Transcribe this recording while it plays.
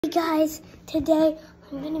Hey guys, today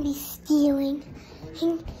I'm going to be stealing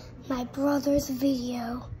my brother's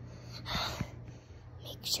video.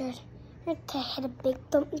 Make sure to hit a big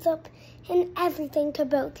thumbs up and everything to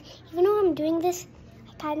both. Even though I'm doing this,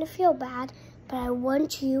 I kind of feel bad, but I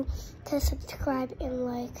want you to subscribe and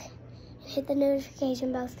like and hit the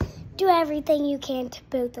notification bells. Do everything you can to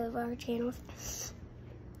both of our channels.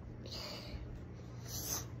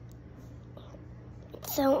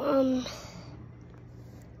 So,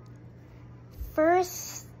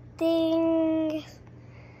 first thing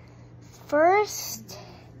first,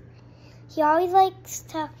 he always likes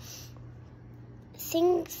to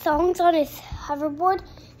sing songs on his hoverboard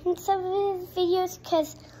in some of his videos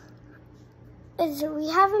because we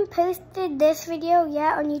haven't posted this video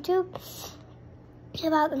yet on YouTube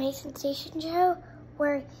about the Mason Station show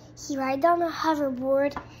where he rides on a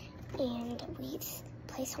hoverboard and we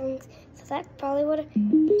play songs. So that's probably what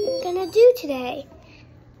I'm gonna do today.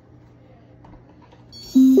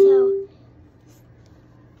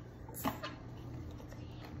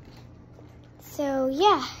 So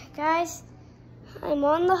yeah, guys, I'm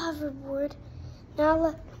on the hoverboard.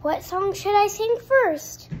 Now, what song should I sing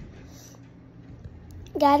first?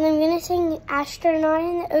 Guys, I'm gonna sing Astronaut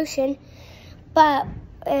in the Ocean, but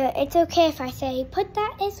it's okay if I say, put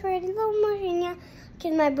that S word in slow motion, yeah,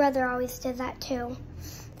 because my brother always does that too.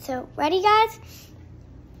 So, ready, guys?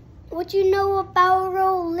 What you know about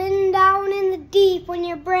rolling down in the deep? When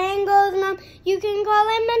your brain goes numb, you can call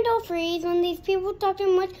it mental freeze. When these people talk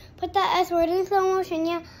too much, put that S word in slow motion,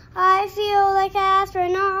 yeah. I feel like an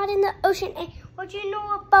astronaut in the ocean. Hey, what you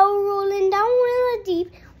know about rolling down in the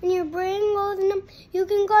deep? When your brain goes numb, you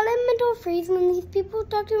can call it mental freeze. When these people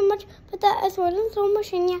talk too much, put that S word in slow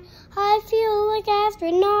motion, yeah. I feel like an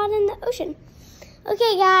astronaut in the ocean.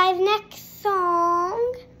 Okay, guys, next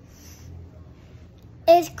song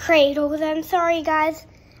is Cradles. I'm sorry, guys,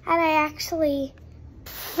 and I actually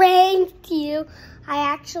pranked you.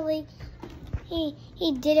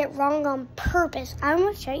 He did it wrong on purpose. I'm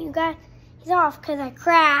gonna shut you guys off because I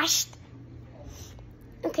crashed.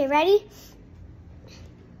 Okay, ready?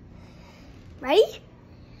 Ready?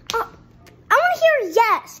 Oh, I want to hear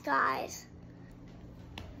yes, guys.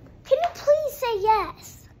 Can you please say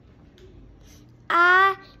yes?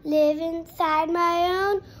 I live inside my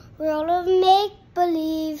own world of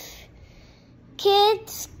make-believe.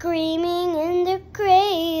 Kids screaming in their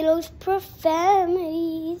cradles,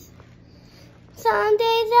 profanities. Some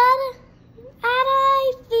days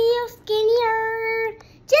I feel skinnier.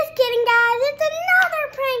 Just kidding, guys. It's another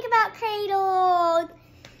prank about cradles.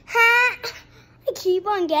 Ha! I keep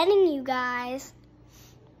on getting you guys.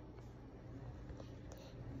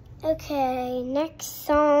 Okay, next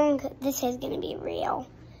song. This is going to be real.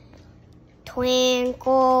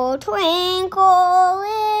 Twinkle, twinkle,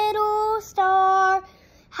 little star,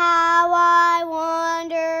 how I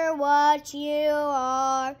wonder what you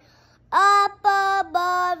are. Up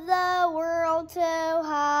above the world so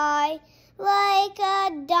high, like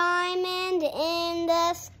a diamond in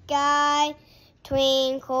the sky.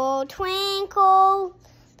 Twinkle, twinkle,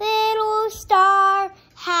 little star,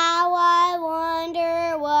 how I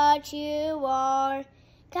wonder what you are.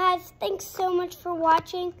 Guys, thanks so much for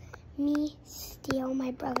watching me steal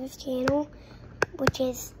my brother's channel, which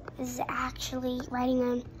is actually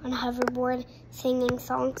riding on a hoverboard singing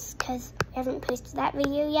songs, because I haven't posted that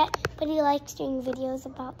video yet, but he likes doing videos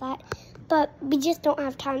about that, but we just don't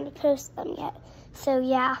have time to post them yet. So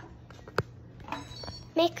yeah,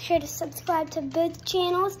 make sure to subscribe to both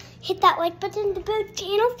channels, hit that like button to both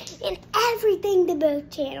channels, and everything to both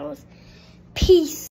channels. Peace.